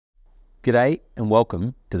G'day and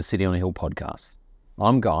welcome to the City on a Hill podcast.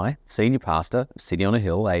 I'm Guy, Senior Pastor of City on a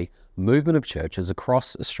Hill, a movement of churches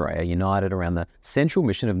across Australia united around the central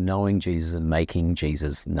mission of knowing Jesus and making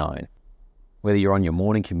Jesus known. Whether you're on your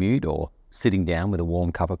morning commute or sitting down with a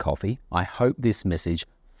warm cup of coffee, I hope this message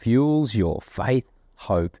fuels your faith,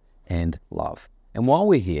 hope and love. And while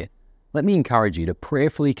we're here, let me encourage you to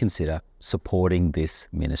prayerfully consider supporting this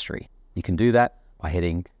ministry. You can do that by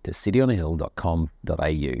heading to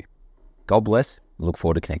cityonahill.com.au. God bless. We look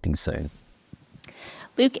forward to connecting soon.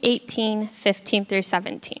 Luke 18:15 through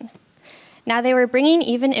 17. Now they were bringing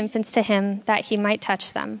even infants to him that he might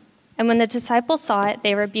touch them. And when the disciples saw it,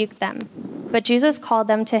 they rebuked them. But Jesus called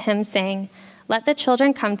them to him, saying, Let the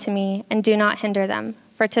children come to me, and do not hinder them,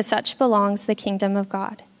 for to such belongs the kingdom of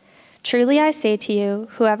God. Truly I say to you,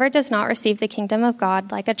 whoever does not receive the kingdom of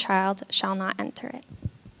God like a child shall not enter it.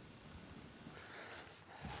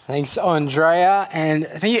 Thanks, Andrea, and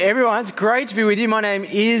thank you, everyone. It's great to be with you. My name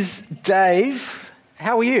is Dave.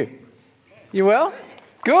 How are you? You well?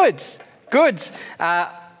 Good.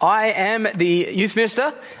 I am the youth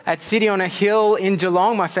minister at City on a Hill in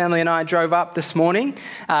Geelong. My family and I drove up this morning,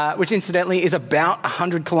 which incidentally is about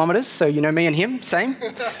 100 kilometres. So you know me and him, same.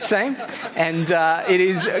 And it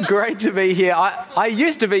is great to be here. I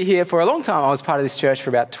used to be here for a long time. I was part of this church for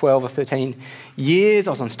about 12 or 13 years.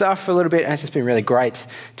 I was on staff for a little bit, and it's just been really great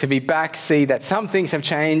to be back, see that some things have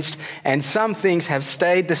changed and some things have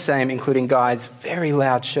stayed the same, including Guy's very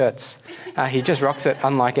loud shirts. He just rocks it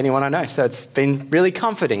unlike anyone I know. So it's been really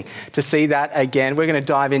comforting to see that again. We're going to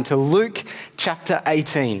dive into Luke chapter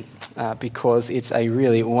 18 because it's a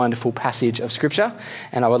really wonderful passage of Scripture.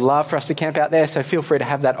 And I would love for us to camp out there. So feel free to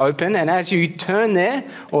have that open. And as you turn there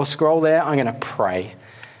or scroll there, I'm going to pray.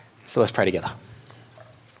 So let's pray together.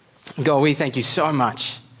 God, we thank you so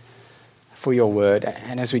much for your word.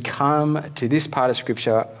 And as we come to this part of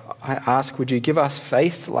Scripture, I ask, would you give us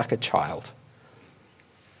faith like a child?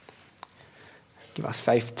 Give us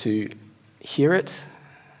faith to hear it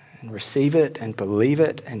and receive it and believe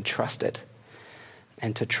it and trust it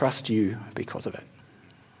and to trust you because of it.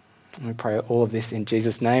 And we pray all of this in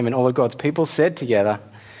Jesus' name, and all of God's people said together,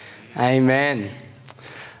 Amen.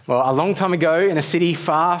 Well, a long time ago in a city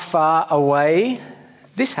far, far away,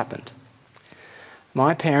 this happened.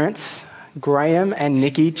 My parents, Graham and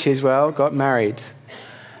Nikki Chiswell, got married,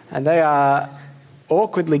 and they are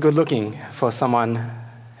awkwardly good looking for someone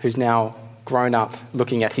who's now grown up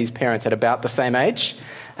looking at his parents at about the same age.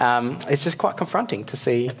 It's just quite confronting to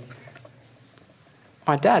see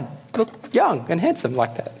my dad look young and handsome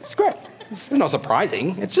like that. It's great. It's not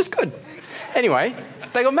surprising. It's just good. Anyway,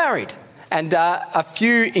 they got married. And a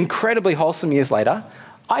few incredibly wholesome years later,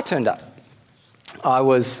 I turned up. I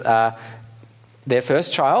was their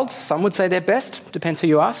first child. Some would say their best. Depends who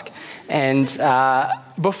you ask. And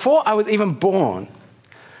before I was even born,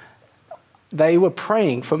 they were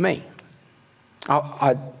praying for me.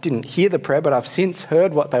 I didn't hear the prayer, but I've since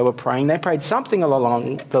heard what they were praying. They prayed something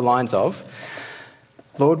along the lines of,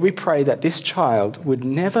 Lord, we pray that this child would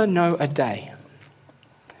never know a day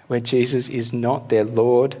where Jesus is not their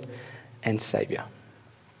Lord and Saviour.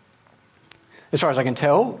 As far as I can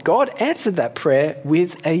tell, God answered that prayer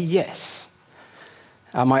with a yes.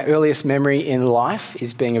 My earliest memory in life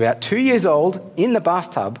is being about 2 years old in the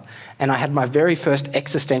bathtub, and I had my very first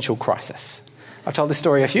existential crisis. I've told this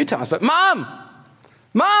story a few times, but Mum!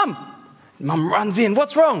 Mum runs in,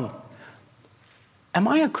 what's wrong? Am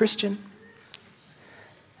I a Christian?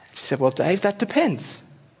 She said, well, Dave, that depends.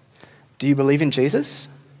 Do you believe in Jesus?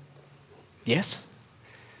 Yes.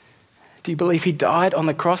 Do you believe he died on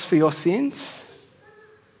the cross for your sins?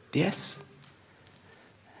 Yes.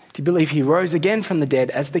 Do you believe he rose again from the dead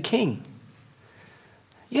as the King?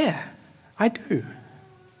 Yeah, I do.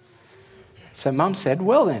 So Mum said,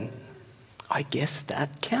 well then, I guess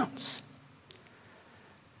that counts.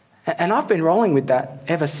 And I've been rolling with that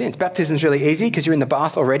ever since. Baptism's really easy because you're in the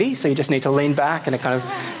bath already, so you just need to lean back and it kind of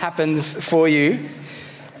happens for you.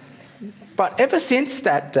 But ever since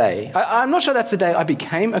that day, I'm not sure that's the day I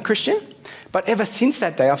became a Christian, but ever since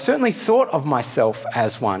that day, I've certainly thought of myself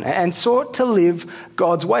as one and sought to live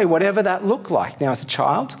God's way, whatever that looked like. Now, as a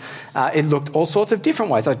child, it looked all sorts of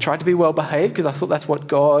different ways. I tried to be well-behaved because I thought that's what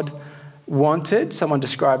God wanted. Someone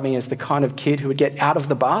described me as the kind of kid who would get out of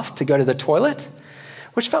the bath to go to the toilet,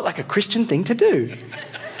 which felt like a Christian thing to do.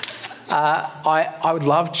 I would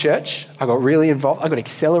love church. I got really involved. I got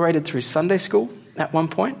accelerated through Sunday school at one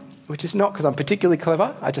point, which is not because I'm particularly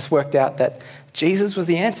clever. I just worked out that Jesus was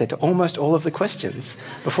the answer to almost all of the questions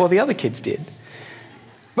before the other kids did.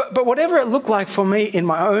 But whatever it looked like for me in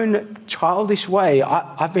my own childish way,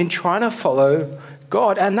 I've been trying to follow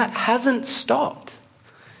God, and that hasn't stopped.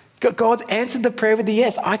 God's answered the prayer with a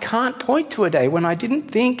yes. I can't point to a day when I didn't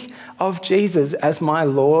think of Jesus as my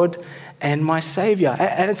Lord and my Savior.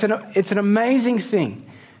 And it's an amazing thing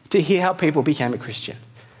to hear how people became a Christian.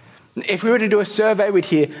 If we were to do a survey, we'd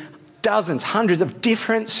hear dozens, hundreds of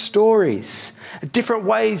different stories, different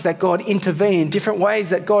ways that God intervened, different ways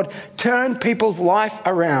that God turned people's life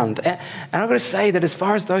around. And I've got to say that as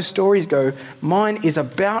far as those stories go, mine is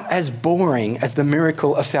about as boring as the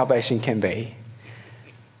miracle of salvation can be.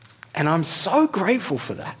 And I'm so grateful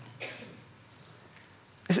for that.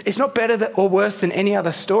 It's not better or worse than any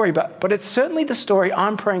other story, but it's certainly the story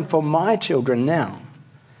I'm praying for my children now.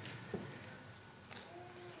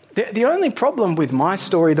 The only problem with my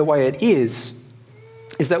story the way it is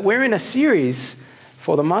that we're in a series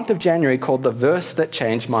for the month of January called The Verse That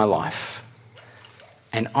Changed My Life.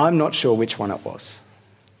 And I'm not sure which one it was.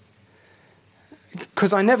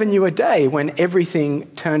 Because I never knew a day when everything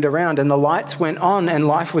turned around and the lights went on and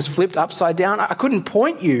life was flipped upside down. I couldn't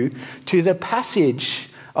point you to the passage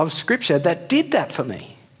of Scripture that did that for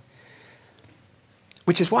me.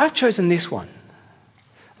 Which is why I've chosen this one.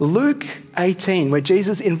 Luke 18, where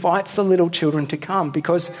Jesus invites the little children to come,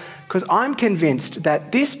 because I'm convinced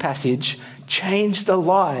that this passage changed the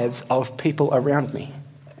lives of people around me.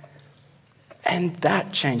 And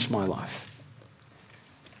that changed my life.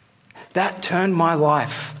 That turned my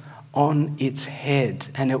life on its head,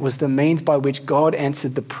 and it was the means by which God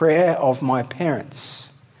answered the prayer of my parents.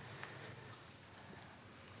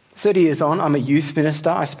 30 years on, I'm a youth minister.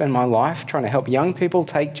 I spend my life trying to help young people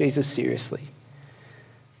take Jesus seriously.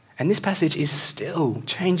 And this passage is still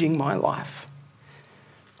changing my life.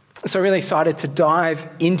 So really excited to dive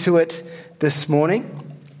into it this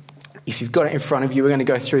morning. If you've got it in front of you, we're going to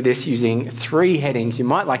go through this using 3 headings. You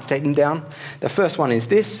might like to take them down. The first one is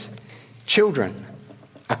this: children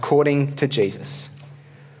according to Jesus.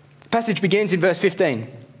 The passage begins in verse 15.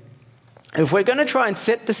 If we're going to try and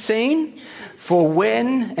set the scene for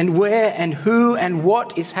when and where and who and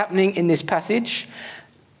what is happening in this passage,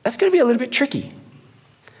 that's going to be a little bit tricky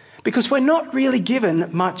because we're not really given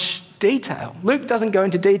much detail. Luke doesn't go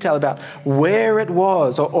into detail about where it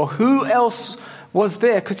was or who else was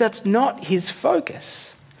there, because that's not his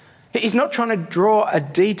focus. He's not trying to draw a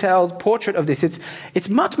detailed portrait of this. It's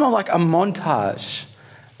much more like a montage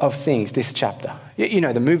of things, this chapter. You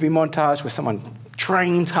know, the movie montage where someone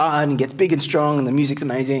trains hard and gets big and strong and the music's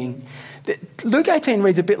amazing. Luke 18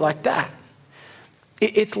 reads a bit like that.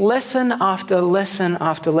 It's lesson after lesson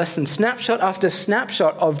after lesson, snapshot after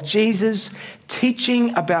snapshot of Jesus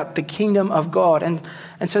teaching about the kingdom of God. And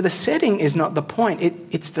so the setting is not the point.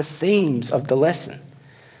 It's the themes of the lesson.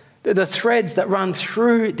 The threads that run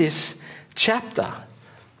through this chapter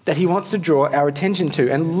that he wants to draw our attention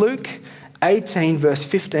to. And Luke 18 verse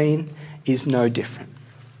 15 is no different.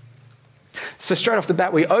 So straight off the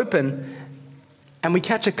bat, we open and we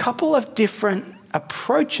catch a couple of different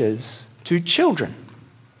approaches to children.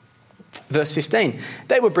 Verse 15,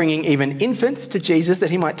 they were bringing even infants to Jesus that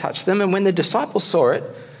he might touch them, and when the disciples saw it,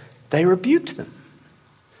 they rebuked them.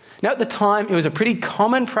 Now, at the time, it was a pretty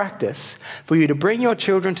common practice for you to bring your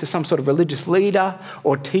children to some sort of religious leader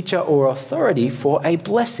or teacher or authority for a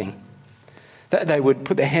blessing. That they would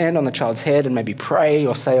put their hand on the child's head and maybe pray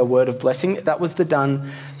or say a word of blessing. That was the done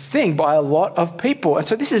thing by a lot of people. And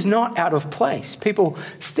so this is not out of place. People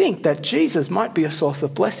think that Jesus might be a source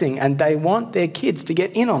of blessing and they want their kids to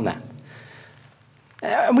get in on that.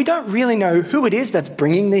 And we don't really know who it is that's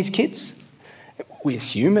bringing these kids. We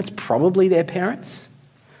assume it's probably their parents.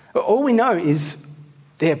 All we know is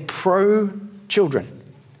they're pro-children.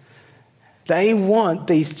 They want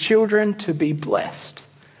these children to be blessed.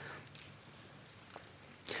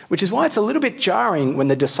 Which is why it's a little bit jarring when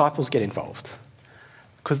the disciples get involved,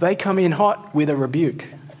 because they come in hot with a rebuke.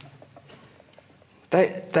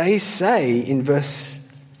 They say in verse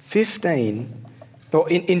 15, or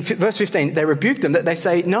in verse 15, they rebuke them, that they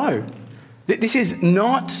say, no, this is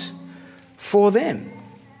not for them.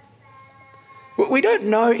 We don't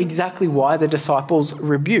know exactly why the disciples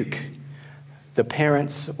rebuke the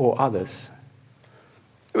parents or others.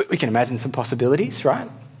 We can imagine some possibilities, right?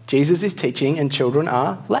 Jesus is teaching and children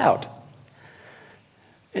are loud.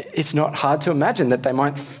 It's not hard to imagine that they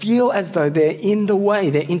might feel as though they're in the way,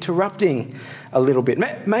 they're interrupting a little bit.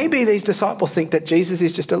 Maybe these disciples think that Jesus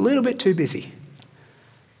is just a little bit too busy,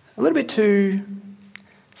 a little bit too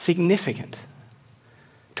significant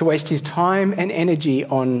to waste his time and energy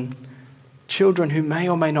on children who may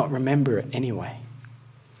or may not remember it anyway.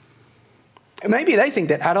 Maybe they think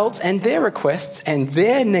that adults and their requests and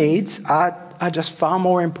their needs are just far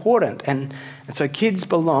more important. And so kids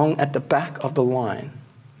belong at the back of the line.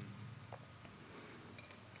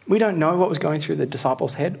 We don't know what was going through the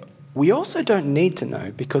disciples' head. We also don't need to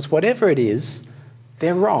know, because whatever it is,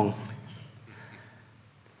 they're wrong.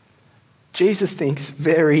 Jesus thinks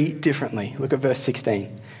very differently. Look at verse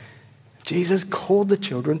 16. Jesus called the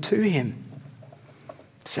children to him,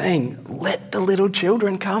 saying, "Let the little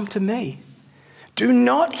children come to me. Do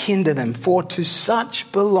not hinder them, for to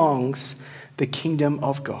such belongs the kingdom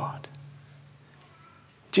of God."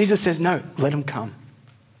 Jesus says, no, let them come.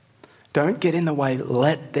 Don't get in the way.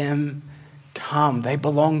 Let them come. They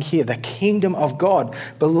belong here. The kingdom of God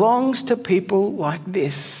belongs to people like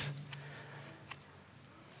this.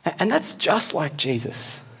 And that's just like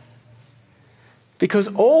Jesus. Because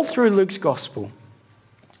all through Luke's gospel,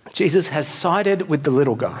 Jesus has sided with the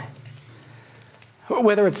little guy.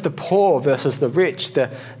 Whether it's the poor versus the rich, the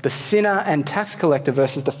sinner and tax collector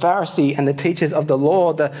versus the Pharisee and the teachers of the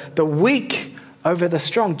law, the weak over the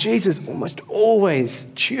strong, Jesus almost always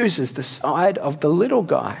chooses the side of the little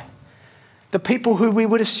guy. The people who we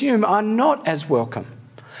would assume are not as welcome,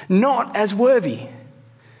 not as worthy.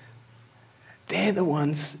 They're the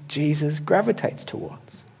ones Jesus gravitates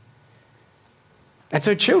towards. And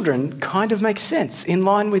so children kind of make sense in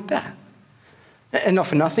line with that. And not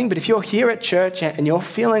for nothing, but if you're here at church and you're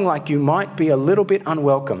feeling like you might be a little bit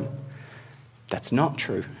unwelcome, that's not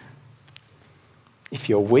true. If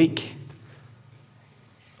you're weak,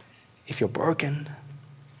 if you're broken,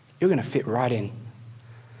 you're going to fit right in.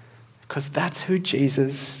 Because that's who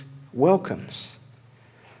Jesus welcomes.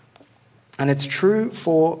 And it's true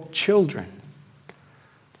for children.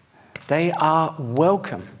 They are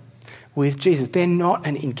welcome with Jesus. They're not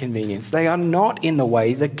an inconvenience. They are not in the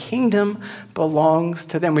way. The kingdom belongs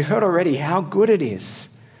to them. We've heard already how good it is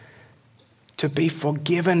to be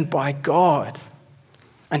forgiven by God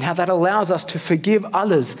and how that allows us to forgive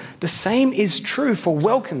others. The same is true for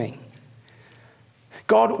welcoming.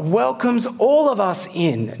 God welcomes all of us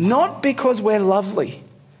in, not because we're lovely,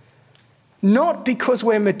 not because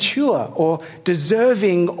we're mature or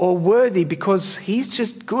deserving or worthy, because he's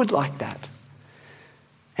just good like that.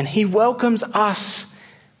 And he welcomes us,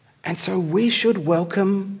 and so we should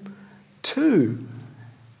welcome too.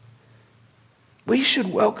 We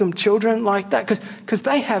should welcome children like that because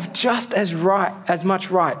they have just as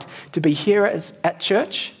much right to be here at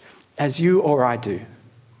church as you or I do,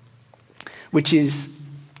 which is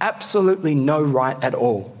absolutely no right at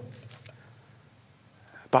all,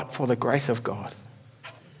 but for the grace of God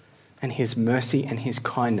and his mercy and his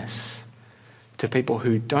kindness to people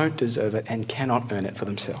who don't deserve it and cannot earn it for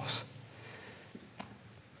themselves.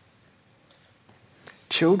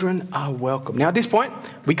 Children are welcome. Now, at this point,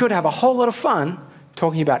 we could have a whole lot of fun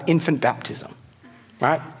talking about infant baptism,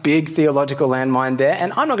 right? Big theological landmine there.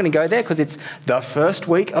 And I'm not going to go there because it's the first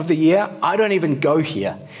week of the year. I don't even go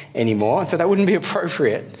here anymore, and so that wouldn't be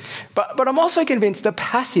appropriate. But I'm also convinced the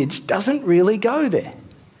passage doesn't really go there.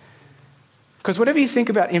 Because whatever you think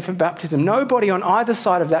about infant baptism, nobody on either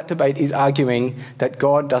side of that debate is arguing that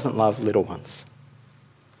God doesn't love little ones.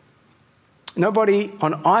 Nobody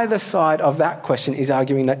on either side of that question is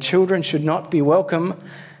arguing that children should not be welcome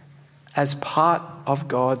as part of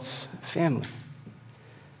God's family.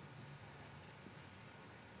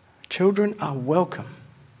 Children are welcome.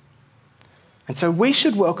 And so we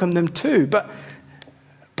should welcome them too.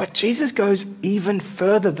 But Jesus goes even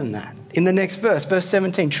further than that. In the next verse, verse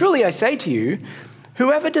 17, "Truly I say to you,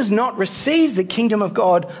 whoever does not receive the kingdom of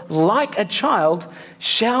God like a child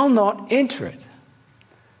shall not enter it."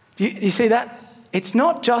 You see that? It's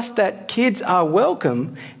not just that kids are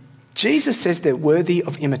welcome. Jesus says they're worthy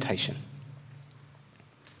of imitation.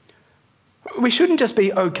 We shouldn't just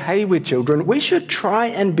be okay with children. We should try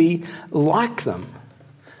and be like them.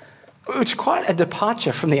 It's quite a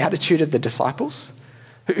departure from the attitude of the disciples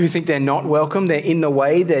who think they're not welcome, they're in the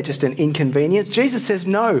way, they're just an inconvenience. Jesus says,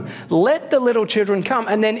 no, let the little children come,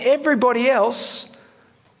 and then everybody else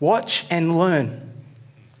watch and learn.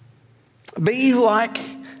 Be like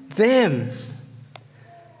them.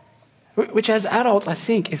 Which as adults, I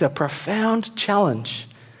think, is a profound challenge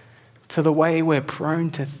to the way we're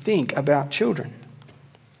prone to think about children.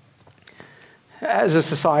 As a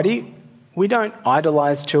society, we don't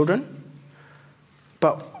idolize children,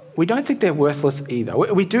 but we don't think they're worthless either.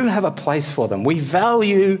 We do have a place for them. We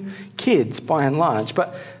value kids by and large,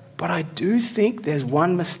 but I do think there's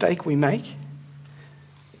one mistake we make,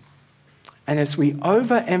 and it's we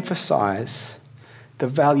overemphasize the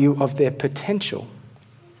value of their potential,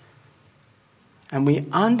 and we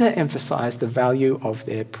underemphasize the value of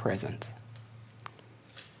their present.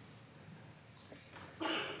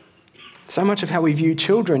 So much of how we view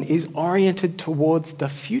children is oriented towards the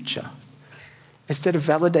future. instead of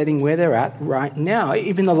validating where they're at right now.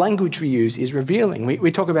 Even the language we use is revealing.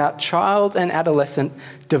 We talk about child and adolescent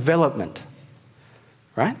development,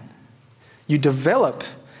 right? You develop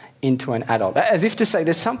into an adult, as if to say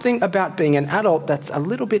there's something about being an adult that's a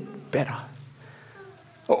little bit better,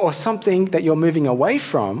 or something that you're moving away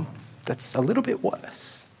from that's a little bit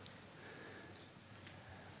worse.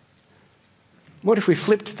 What if we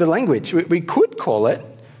flipped the language? We could call it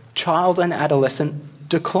child and adolescent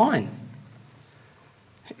decline.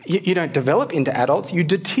 You don't develop into adults, you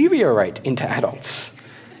deteriorate into adults.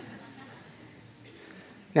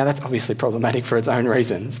 Now, that's obviously problematic for its own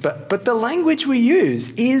reasons, but the language we use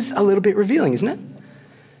is a little bit revealing, isn't it?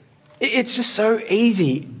 It's just so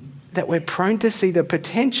easy that we're prone to see the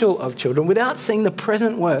potential of children without seeing the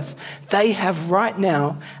present worth they have right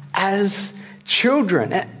now as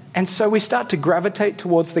children. And so we start to gravitate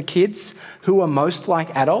towards the kids who are most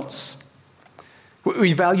like adults.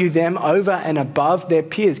 We value them over and above their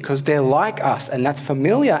peers because they're like us, and that's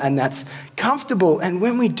familiar and that's comfortable. And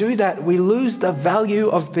when we do that, we lose the value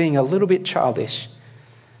of being a little bit childish.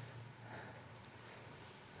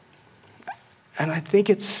 And I think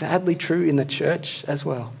it's sadly true in the church as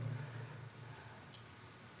well.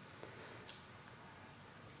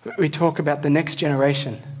 We talk about the next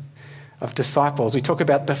generation of disciples. We talk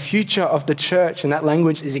about the future of the church, and that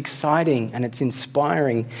language is exciting and it's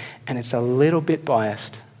inspiring and it's a little bit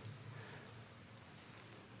biased.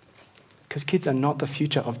 Because kids are not the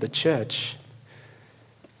future of the church.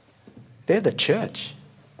 They're the church.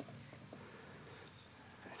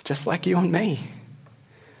 Just like you and me.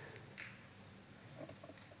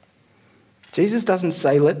 Jesus doesn't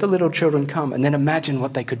say, let the little children come and then imagine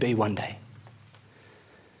what they could be one day.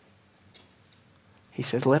 He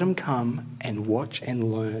says, let them come and watch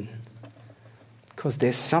and learn, because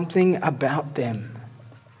there's something about them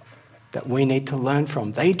that we need to learn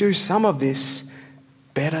from. They do some of this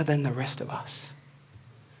better than the rest of us.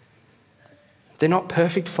 They're not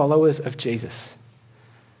perfect followers of Jesus.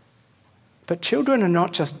 But children are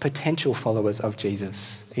not just potential followers of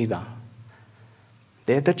Jesus either.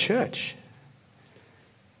 They're the church.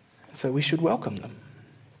 So we should welcome them.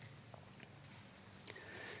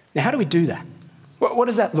 Now, how do we do that? What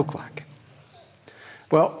does that look like?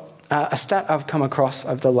 Well, a stat I've come across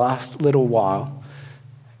over the last little while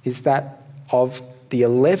is that of the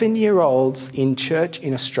 11-year-olds in church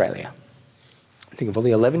in Australia, think of all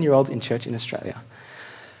the 11-year-olds in church in Australia,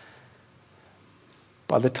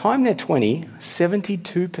 by the time they're 20,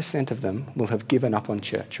 72% of them will have given up on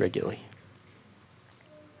church regularly.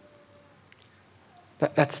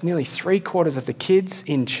 That's nearly 3/4 of the kids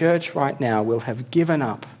in church right now will have given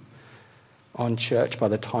up on church by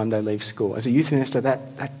the time they leave school. As a youth minister,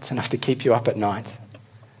 that's enough to keep you up at night.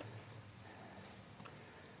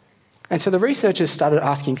 And so the researchers started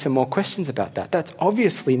asking some more questions about that. That's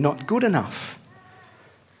obviously not good enough.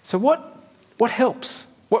 So what helps?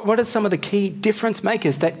 What are some of the key difference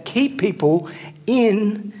makers that keep people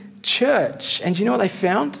in church? And do you know what they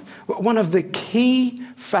found? One of the key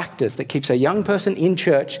factors that keeps a young person in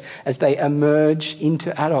church as they emerge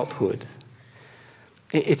into adulthood,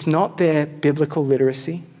 it's not their biblical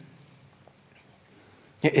literacy.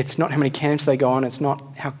 It's not how many camps they go on. It's not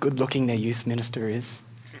how good looking their youth minister is.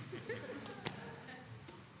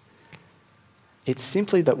 It's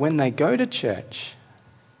simply that when they go to church,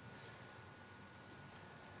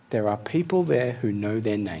 there are people there who know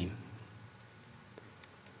their name.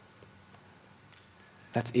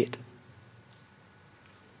 That's it.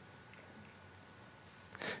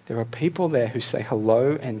 There are people there who say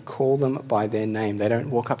hello and call them by their name. They don't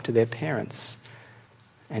walk up to their parents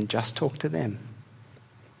and just talk to them.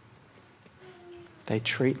 They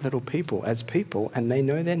treat little people as people and they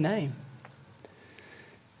know their name.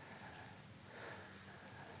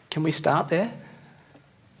 Can we start there?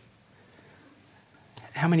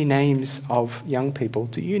 How many names of young people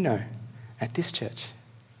do you know at this church?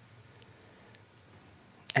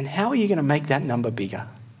 And how are you going to make that number bigger?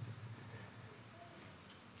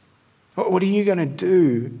 What are you going to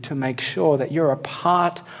do to make sure that you're a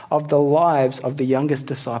part of the lives of the youngest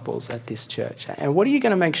disciples at this church? And what are you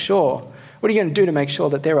going to do to make sure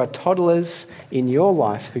that there are toddlers in your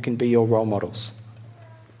life who can be your role models?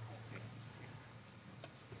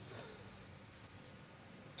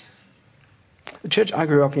 The church I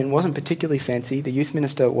grew up in wasn't particularly fancy. The youth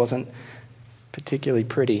minister wasn't particularly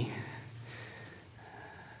pretty.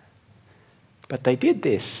 But they did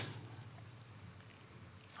this.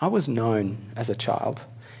 I was known as a child,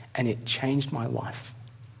 and it changed my life.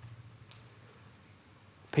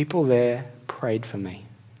 People there prayed for me.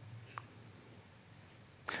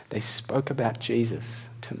 They spoke about Jesus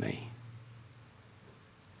to me.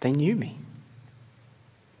 They knew me.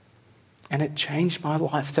 And it changed my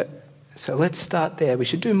life. So let's start there. We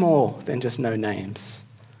should do more than just know names.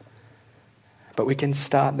 But we can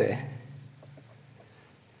start there.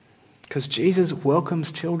 Because Jesus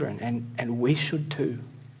welcomes children, and we should too.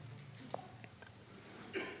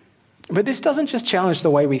 But this doesn't just challenge the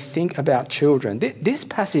way we think about children. This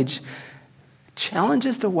passage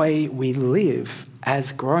challenges the way we live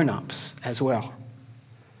as grown-ups as well.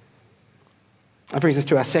 That brings us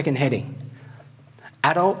to our second heading.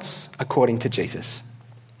 Adults according to Jesus.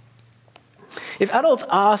 If adults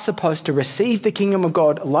are supposed to receive the kingdom of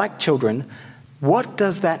God like children, what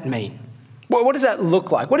does that mean? What does that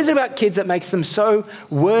look like? What is it about kids that makes them so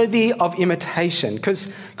worthy of imitation?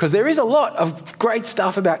 Because there is a lot of great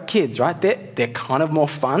stuff about kids, right? They're kind of more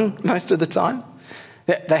fun most of the time.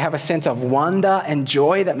 They have a sense of wonder and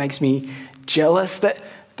joy that makes me jealous. That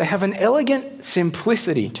they have an elegant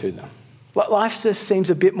simplicity to them. Life just seems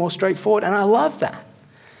a bit more straightforward, and I love that.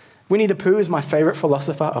 Winnie the Pooh is my favourite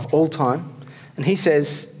philosopher of all time. And he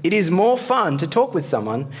says, it is more fun to talk with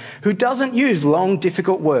someone who doesn't use long,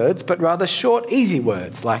 difficult words, but rather short, easy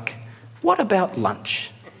words like, what about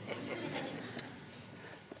lunch?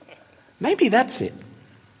 Maybe that's it.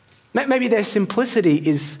 Maybe their simplicity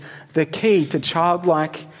is the key to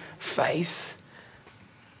childlike faith.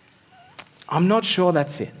 I'm not sure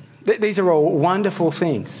that's it. These are all wonderful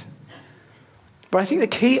things. But I think the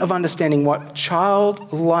key of understanding what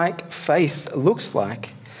childlike faith looks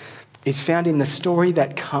like is found in the story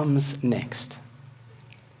that comes next.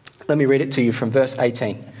 Let me read it to you from verse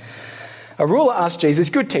 18. A ruler asked Jesus,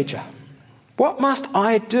 "Good teacher, what must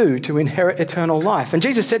I do to inherit eternal life?" And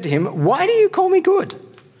Jesus said to him, "Why do you call me good?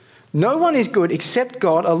 No one is good except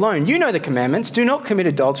God alone. You know the commandments. Do not commit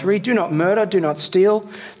adultery. Do not murder. Do not steal.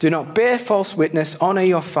 Do not bear false witness. Honor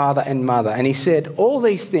your father and mother." And he said, "All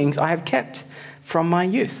these things I have kept from my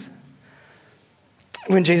youth."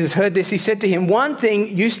 When Jesus heard this, he said to him, "One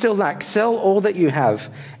thing you still lack. Sell all that you have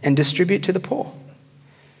and distribute to the poor,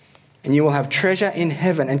 and you will have treasure in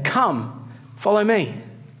heaven. And come, follow me."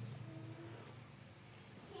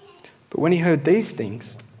 But when he heard these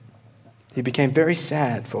things, he became very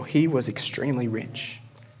sad, for he was extremely rich.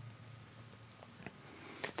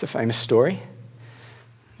 It's a famous story.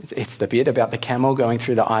 It's the bit about the camel going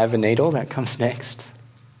through the eye of a needle that comes next.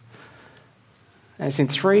 And it's in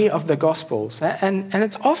 3 of the Gospels. And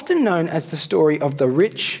it's often known as the story of the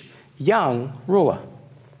rich young ruler.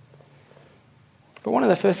 But one of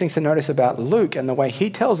the first things to notice about Luke and the way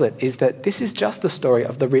he tells it is that this is just the story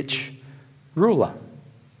of the rich ruler.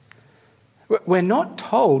 We're not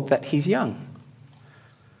told that he's young.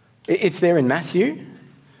 It's there in Matthew,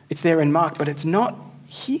 it's there in Mark, but it's not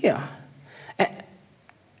here.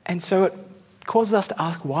 And so it causes us to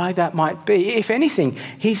ask why that might be. If anything,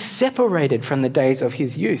 he's separated from the days of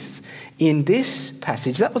his youth. In this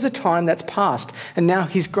passage, that was a time that's passed, and now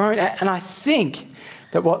he's grown. And I think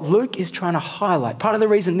that what Luke is trying to highlight, part of the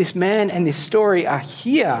reason this man and this story are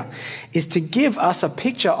here, is to give us a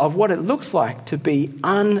picture of what it looks like to be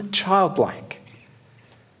unchildlike,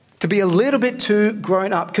 to be a little bit too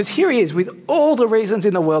grown up. Because here he is with all the reasons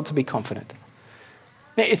in the world to be confident.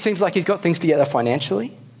 It seems like he's got things together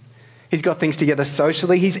financially. He's got things together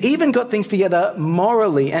socially. He's even got things together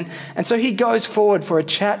morally. And so he goes forward for a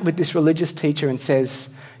chat with this religious teacher and says,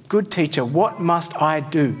 "Good teacher, what must I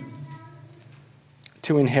do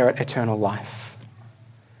to inherit eternal life?"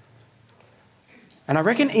 And I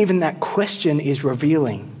reckon even that question is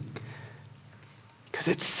revealing, because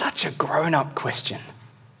it's such a grown-up question.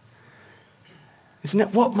 Isn't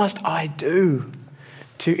it? What must I do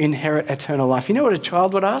to inherit eternal life? You know what a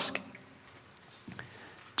child would ask?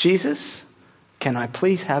 "Jesus, can I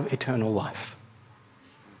please have eternal life?"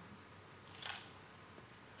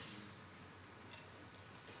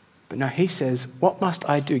 But no, he says, "What must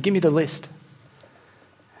I do? Give me the list.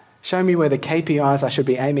 Show me where the KPIs I should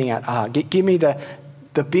be aiming at are. Give me the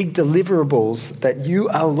big deliverables that you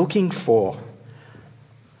are looking for."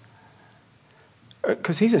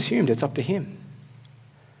 Because he's assumed it's up to him.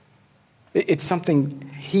 It's something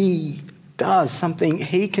he does, something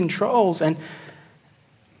he controls.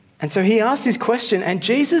 And so he asks this question, and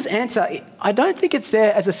Jesus' answer, I don't think it's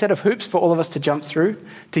there as a set of hoops for all of us to jump through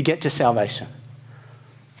to get to salvation.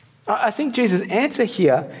 I think Jesus' answer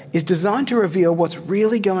here is designed to reveal what's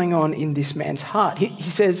really going on in this man's heart. He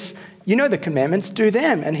says, "You know the commandments, do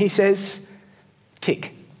them." And he says,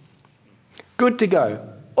 tick. Good to go.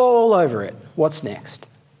 All over it. What's next?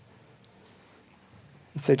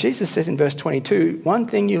 And so Jesus says in verse 22, "One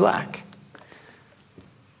thing you lack.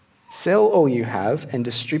 Sell all you have and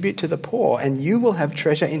distribute to the poor, and you will have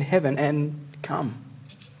treasure in heaven. And come,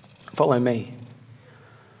 follow me."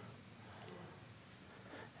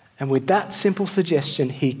 And with that simple suggestion,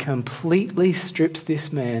 he completely strips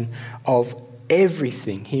this man of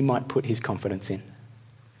everything he might put his confidence in.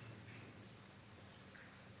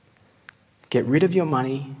 Get rid of your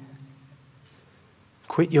money,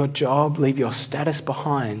 quit your job, leave your status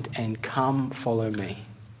behind, and come follow me.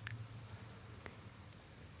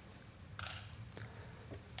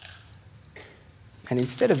 And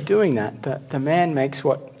instead of doing that, the man makes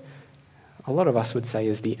what a lot of us would say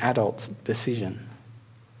is the adult's decision.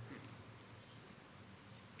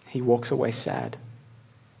 He walks away sad.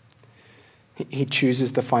 He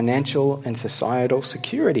chooses the financial and societal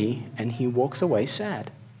security, and he walks away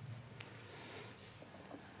sad.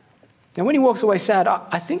 Now, when he walks away sad,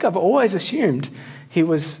 I think I've always assumed he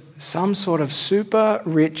was some sort of super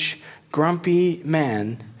rich, grumpy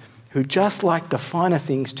man who just liked the finer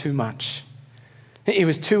things too much. He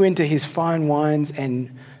was too into his fine wines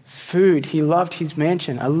and food. He loved his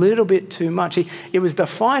mansion a little bit too much. It was the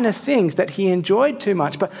finer things that he enjoyed too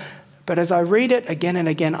much. But as I read it again and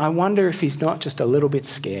again, I wonder if he's not just a little bit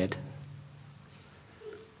scared.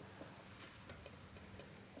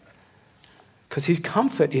 Because his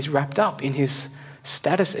comfort is wrapped up in his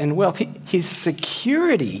status and wealth. His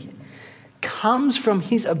security comes from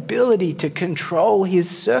his ability to control his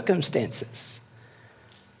circumstances.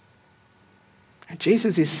 And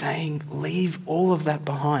Jesus is saying, leave all of that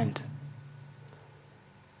behind.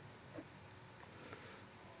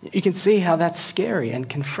 You can see how that's scary and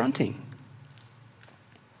confronting.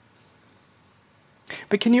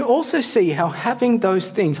 But can you also see how having those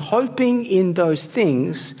things, hoping in those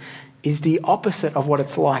things, is the opposite of what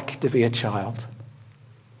it's like to be a child?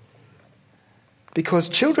 Because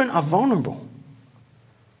children are vulnerable.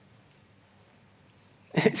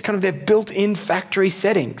 It's kind of their built-in factory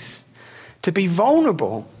settings to be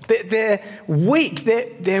vulnerable. They're weak.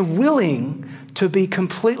 They're willing to be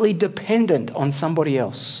completely dependent on somebody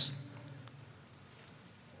else.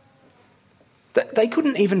 They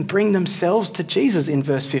couldn't even bring themselves to Jesus in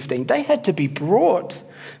verse 15. They had to be brought.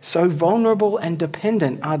 So vulnerable and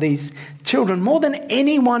dependent are these children. More than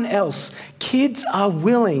anyone else, kids are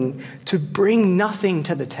willing to bring nothing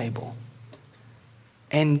to the table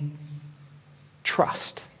and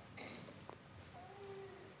trust.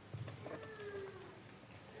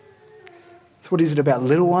 So what is it about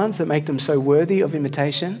little ones that make them so worthy of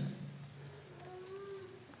imitation?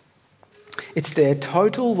 It's their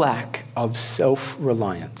total lack of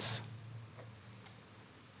self-reliance.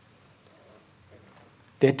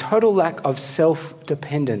 Their total lack of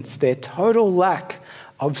self-dependence. Their total lack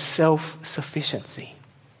of self-sufficiency.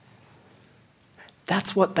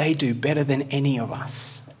 That's what they do better than any of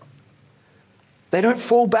us. They don't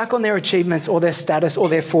fall back on their achievements or their status or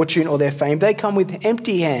their fortune or their fame. They come with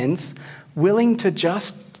empty hands, willing to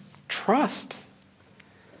just trust.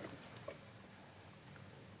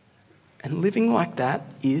 And living like that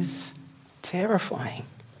is terrifying.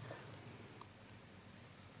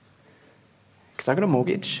 Because I've got a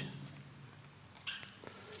mortgage,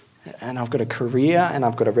 and I've got a career, and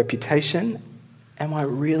I've got a reputation. Am I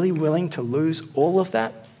really willing to lose all of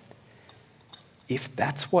that if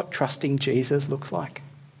that's what trusting Jesus looks like?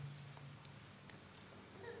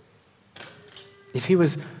 If he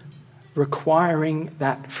was requiring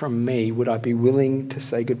that from me, would I be willing to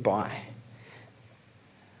say goodbye?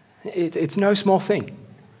 It's no small thing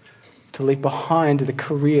to leave behind the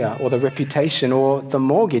career or the reputation or the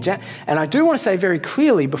mortgage. And I do want to say very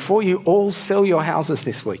clearly before you all sell your houses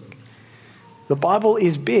this week, the Bible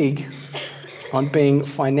is big on being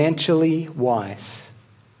financially wise,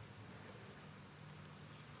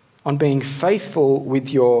 on being faithful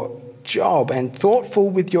with your job and thoughtful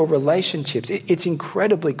with your relationships. It's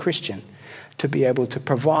incredibly Christian to be able to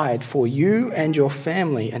provide for you and your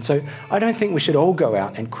family. And so I don't think we should all go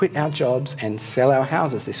out and quit our jobs and sell our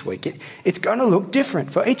houses this week. It's going to look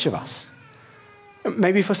different for each of us.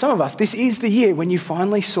 Maybe for some of us, this is the year when you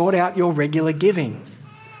finally sort out your regular giving.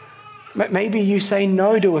 Maybe you say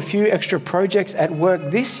no to a few extra projects at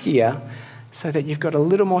work this year so that you've got a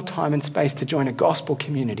little more time and space to join a gospel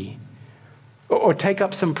community or take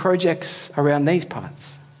up some projects around these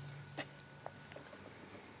parts.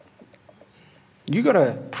 You've got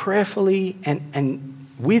to prayerfully and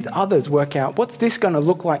with others work out, what's this going to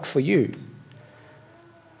look like for you?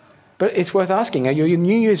 But it's worth asking, are your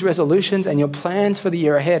New Year's resolutions and your plans for the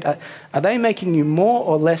year ahead, are they making you more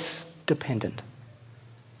or less dependent?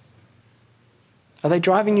 Are they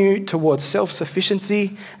driving you towards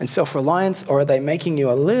self-sufficiency and self-reliance, or are they making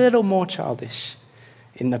you a little more childish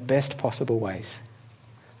in the best possible ways?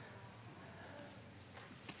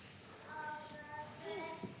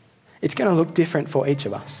 It's going to look different for each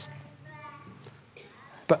of us.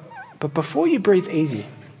 But before you breathe easy,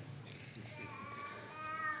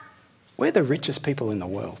 we're the richest people in the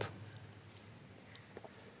world.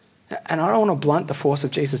 And I don't want to blunt the force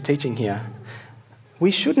of Jesus' teaching here.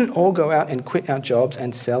 We shouldn't all go out and quit our jobs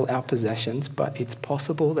and sell our possessions, but it's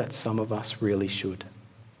possible that some of us really should.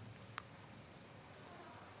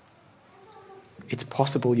 It's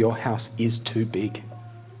possible your house is too big.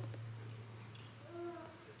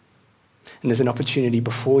 And there's an opportunity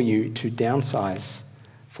before you to downsize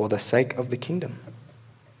for the sake of the kingdom.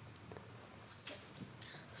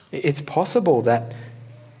 It's possible that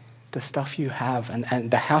the stuff you have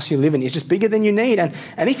and the house you live in is just bigger than you need. And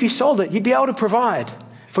if you sold it, you'd be able to provide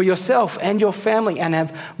for yourself and your family and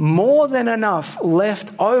have more than enough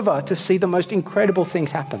left over to see the most incredible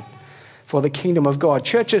things happen for the kingdom of God.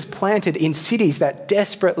 Churches planted in cities that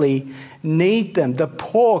desperately need them, the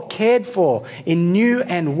poor cared for in new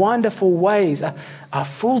and wonderful ways, a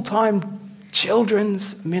full-time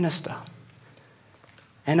children's minister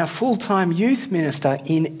and a full-time youth minister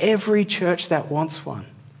in every church that wants one.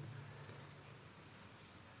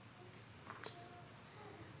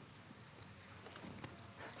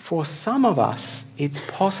 For some of us, it's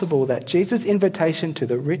possible that Jesus' invitation to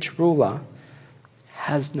the rich ruler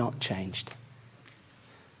has not changed.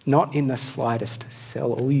 Not in the slightest.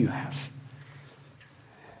 Sell all you have.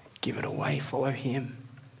 Give it away. Follow him.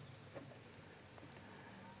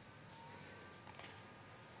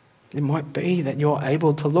 It might be that you're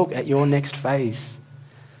able to look at your next phase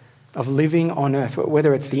of living on earth,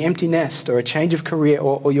 whether it's the empty nest or a change of career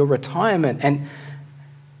or your retirement,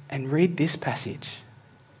 and read this passage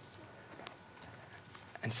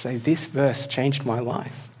and say, this verse changed my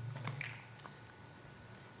life.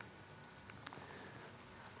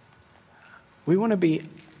 We want to be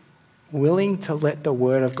willing to let the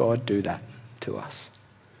Word of God do that to us.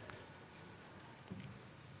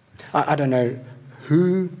 I don't know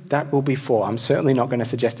who that will be for. I'm certainly not going to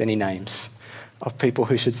suggest any names of people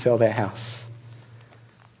who should sell their house.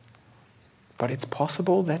 But it's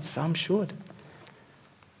possible that some should.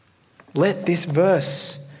 Let this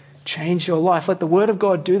verse change your life. Let the Word of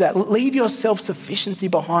God do that. Leave your self-sufficiency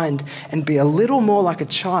behind and be a little more like a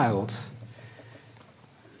child.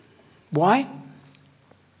 Why?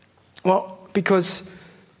 Well, because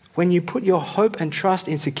when you put your hope and trust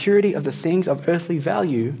in security of the things of earthly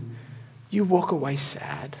value, you walk away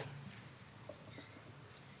sad.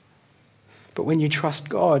 But when you trust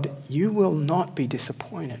God, you will not be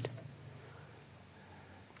disappointed.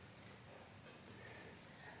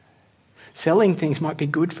 Selling things might be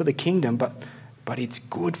good for the kingdom, but it's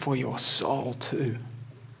good for your soul too.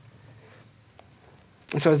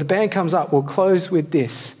 And so as the band comes up, we'll close with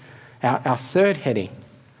this, our third heading,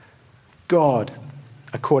 God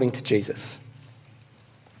according to Jesus.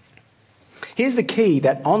 Here's the key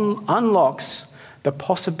that unlocks the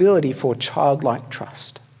possibility for childlike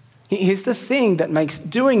trust. Here's the thing that makes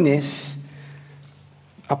doing this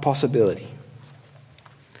a possibility.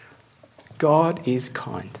 God is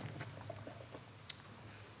kind.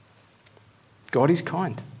 God is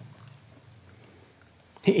kind.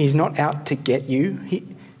 He's not out to get you.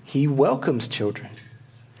 He welcomes children.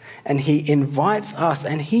 And he invites us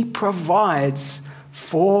and he provides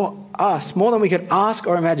for us more than we could ask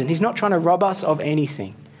or imagine. He's not trying to rob us of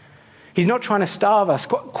anything. He's not trying to starve us.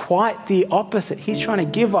 Quite the opposite. He's trying to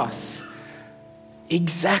give us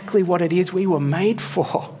exactly what it is we were made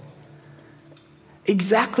for.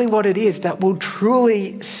 Exactly what it is that will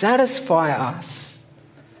truly satisfy us.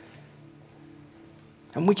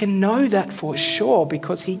 And we can know that for sure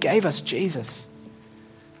because he gave us Jesus.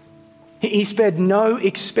 He spared no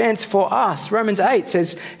expense for us. Romans 8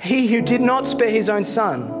 says, he who did not spare his own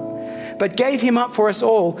son, but gave him up for us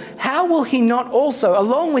all, how will he not also,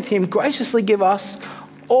 along with him, graciously give us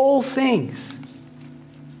all things?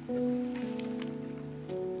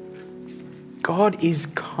 God is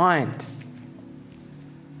kind.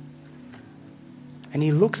 And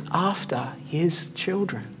he looks after his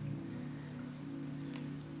children.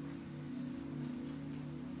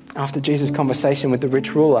 After Jesus' conversation with the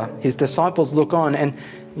rich ruler, his disciples look on and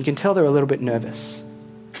you can tell they're a little bit nervous.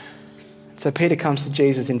 So Peter comes to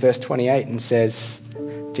Jesus in verse 28 and says,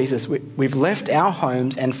 Jesus, we've left our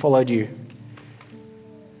homes and followed you.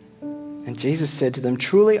 And Jesus said to them,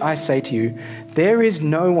 truly I say to you, there is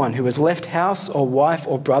no one who has left house or wife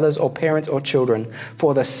or brothers or parents or children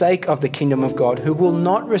for the sake of the kingdom of God who will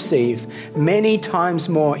not receive many times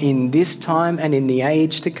more in this time and in the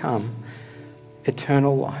age to come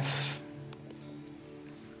eternal life.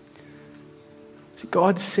 So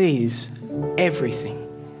God sees everything.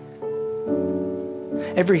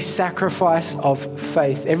 Every sacrifice of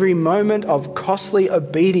faith, every moment of costly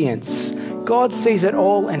obedience, God sees it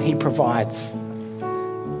all and he provides.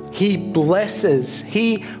 He blesses,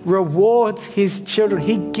 He rewards His children.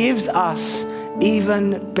 He gives us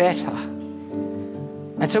even better.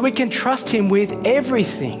 And so we can trust Him with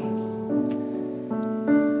everything.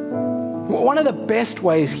 One of the best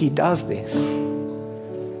ways He does this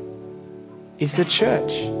is the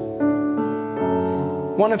church.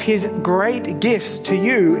 One of His great gifts to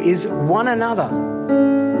you is one another.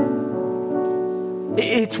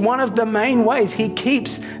 It's one of the main ways He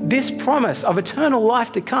keeps this promise of eternal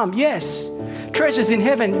life to come. Yes, treasures in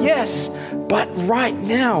heaven, yes, but right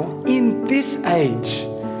now, in this age,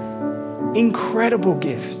 incredible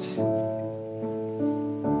gift.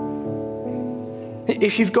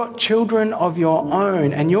 If you've got children of your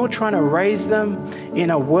own and you're trying to raise them in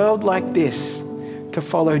a world like this to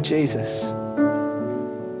follow Jesus,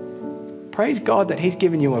 praise God that He's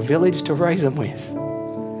given you a village to raise them with.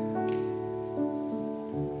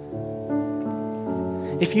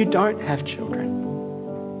 If you don't have children,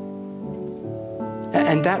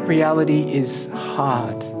 and that reality is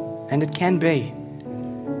hard, and it can be,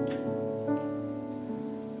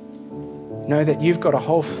 know that you've got a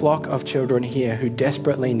whole flock of children here who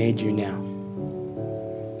desperately need you now.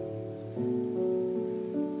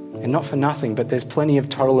 And not for nothing, but there's plenty of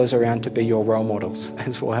toddlers around to be your role models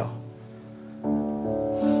as well.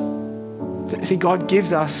 See, God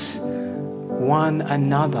gives us one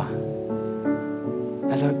another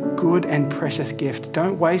as a good and precious gift.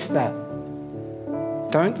 Don't waste that.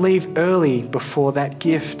 Don't leave early before that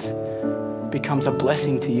gift becomes a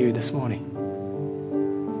blessing to you this morning.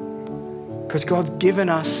 Because God's given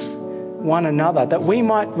us one another, that we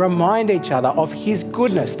might remind each other of His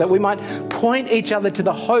goodness, that we might point each other to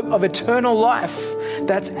the hope of eternal life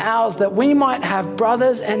that's ours, that we might have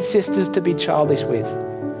brothers and sisters to be childish with.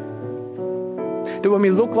 That when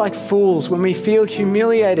we look like fools, when we feel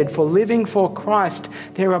humiliated for living for Christ,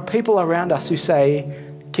 there are people around us who say,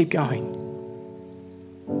 keep going.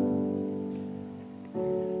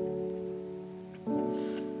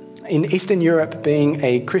 In Eastern Europe, being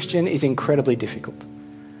a Christian is incredibly difficult.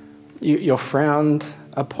 You're frowned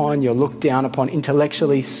upon, you're looked down upon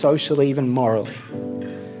intellectually, socially, even morally.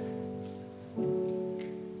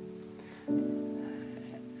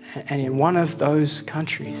 And in one of those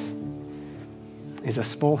countries is a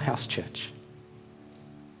small house church.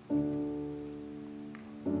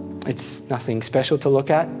 It's nothing special to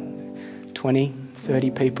look at. 20,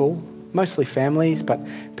 30 people. Mostly families, but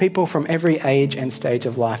people from every age and stage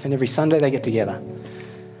of life. And every Sunday they get together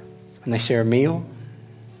and they share a meal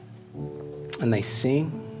and they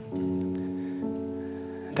sing.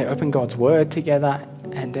 They open God's word together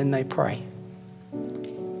and then they pray.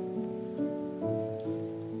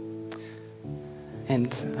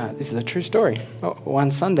 And this is a true story.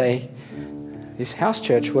 One Sunday, this house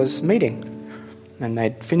church was meeting. And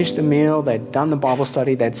they'd finished the meal, they'd done the Bible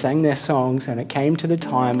study, they'd sang their songs, and it came to the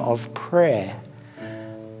time of prayer.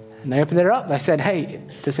 And they opened it up. They said, hey,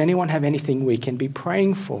 does anyone have anything we can be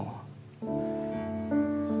praying for?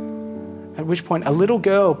 At which point a little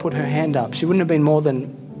girl put her hand up. She wouldn't have been more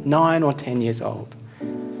than 9 or 10 years old.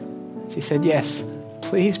 She said, yes,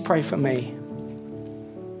 please pray for me.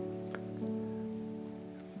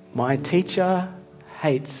 My teacher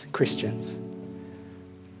hates Christians.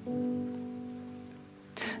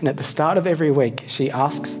 And at the start of every week, she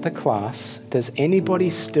asks the class, does anybody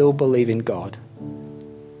still believe in God?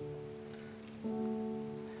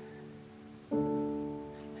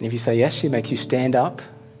 And if you say yes, she makes you stand up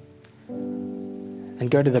and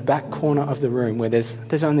go to the back corner of the room where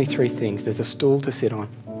there's only 3 things. There's a stool to sit on,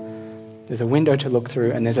 there's a window to look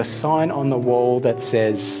through, and there's a sign on the wall that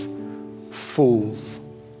says, fools.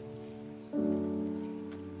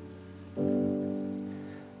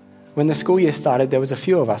 When the school year started, there was a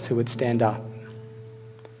few of us who would stand up.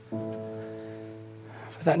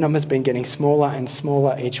 But that number's been getting smaller and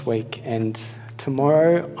smaller each week. And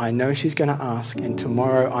tomorrow, I know she's going to ask. And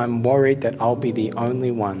tomorrow, I'm worried that I'll be the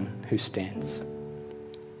only one who stands.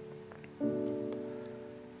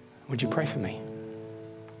 Would you pray for me?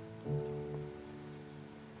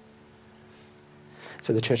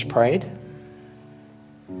 So the church prayed.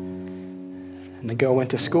 And the girl went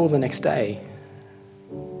to school the next day.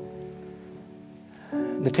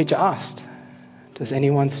 The teacher asked, does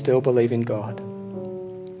anyone still believe in God?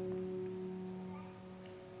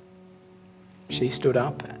 She stood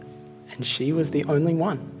up and she was the only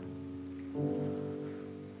one.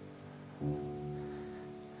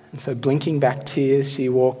 And so blinking back tears, she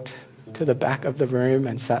walked to the back of the room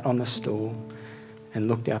and sat on the stool and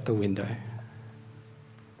looked out the window.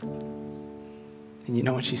 And you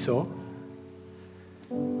know what she saw?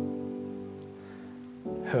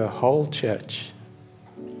 Her whole church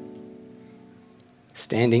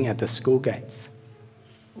standing at the school gates,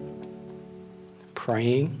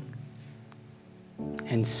 praying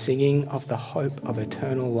and singing of the hope of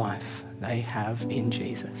eternal life they have in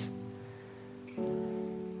Jesus.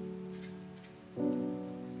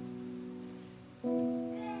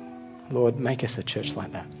 Lord, make us a church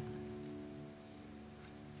like that.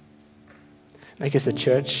 Make us a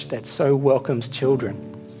church that so welcomes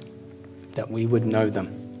children that we would know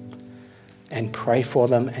them and pray for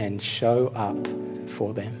them and show up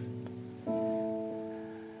for them.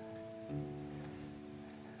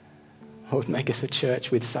 Lord, make us a church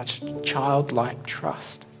with such childlike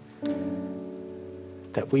trust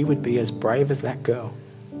that we would be as brave as that girl,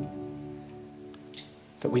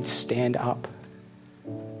 that we'd stand up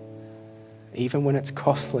even when it's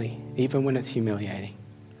costly, even when it's humiliating.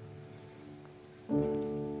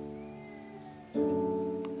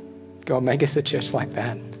 God, make us a church like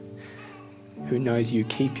that, who knows you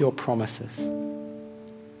keep your promises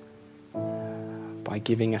by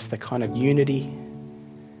giving us the kind of unity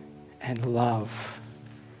and love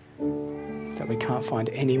that we can't find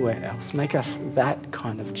anywhere else. Make us that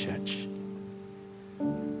kind of church.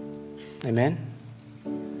 Amen?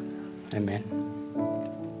 Amen.